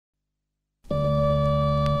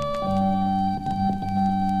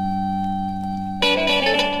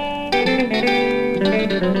Oh,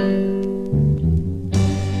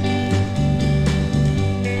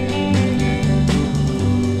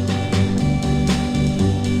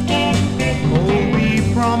 we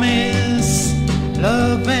promise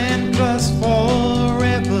love and trust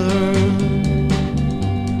forever.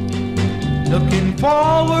 Looking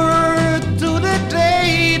forward to the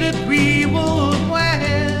day that we will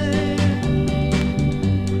wed.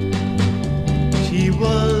 She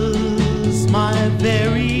was my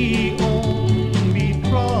very own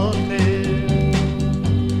betrothed.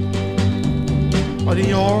 But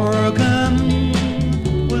the organ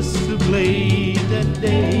was to play that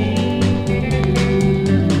day.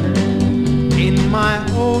 In my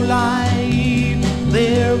whole life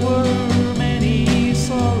there were many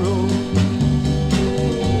sorrows,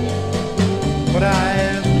 but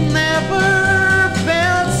I've never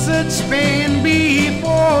felt such pain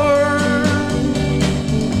before,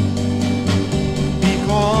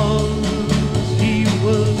 because she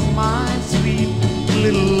was my sweet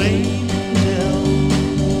little angel,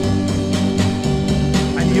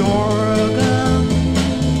 and the organ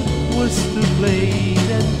was to play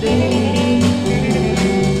that day.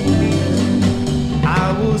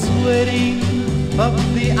 I was waiting up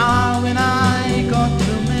the aisle when I got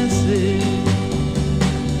the message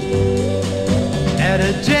that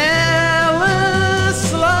a jealous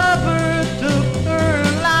lover took her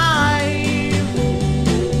life.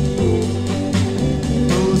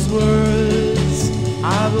 Those words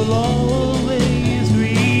I will always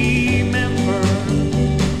remember,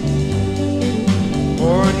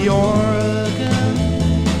 for the organ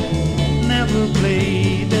never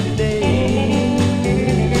played that day.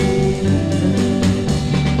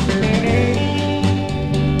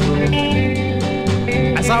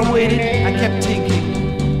 As I waited, I kept thinking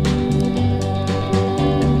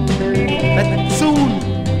that soon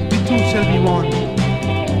we two shall be one.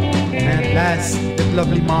 And at last, that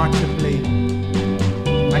lovely Martha played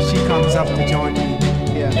as she comes up to join me.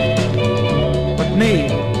 Yeah. But nay,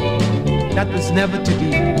 that was never to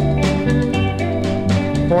be.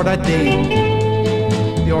 For that day,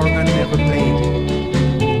 the organ never played.